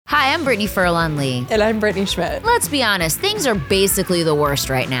I'm Brittany Furlan Lee. And I'm Brittany Schmidt. Let's be honest, things are basically the worst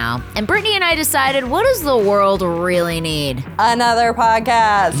right now. And Brittany and I decided, what does the world really need? Another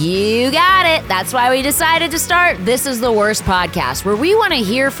podcast. You got it. That's why we decided to start This Is the Worst podcast, where we want to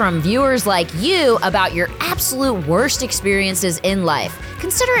hear from viewers like you about your absolute worst experiences in life.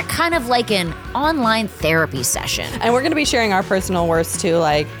 Consider it kind of like an online therapy session. And we're going to be sharing our personal worst too,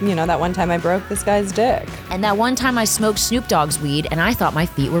 like, that one time I broke this guy's dick. And that one time I smoked Snoop Dogg's weed and I thought my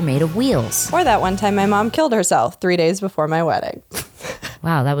feet were made of wheels. Or that one time my mom killed herself 3 days before my wedding.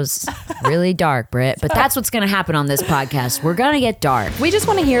 Wow, that was really dark, Britt. But that's what's going to happen on this podcast. We're going to get dark. We just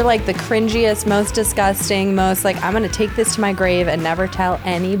want to hear the cringiest, most disgusting, most I'm going to take this to my grave and never tell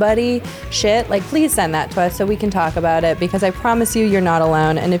anybody shit. Please send that to us so we can talk about it, because I promise you, you're not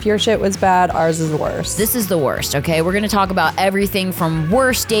alone. And if your shit was bad, ours is worse. This is the worst, okay? We're going to talk about everything from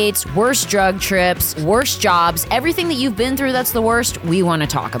worst dates, worst drug trips, worst jobs, everything that you've been through that's the worst. We want to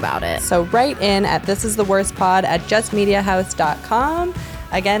talk about it. So write in at thisistheworstpod@justmediahouse.com.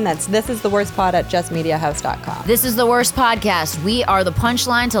 Again, that's thisistheworstpod@justmediahouse.com. This is the Worst Podcast. We are the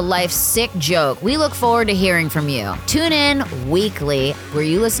punchline to life's sick joke. We look forward to hearing from you. Tune in weekly where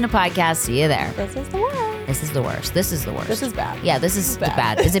you listen to podcasts. See you there. This is the worst. This is the worst. This is the worst. This is bad. Yeah, this is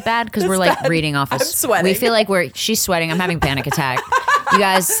bad. Is it bad? Because we're bad. reading off. I'm sweating. We feel like she's sweating. I'm having a panic attack. You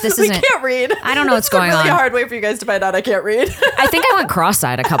guys, this isn't. We can't read. I don't know what's going on. It's a really hard way for you guys to find out I can't read. I think I went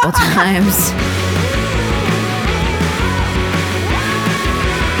cross-eyed a couple times.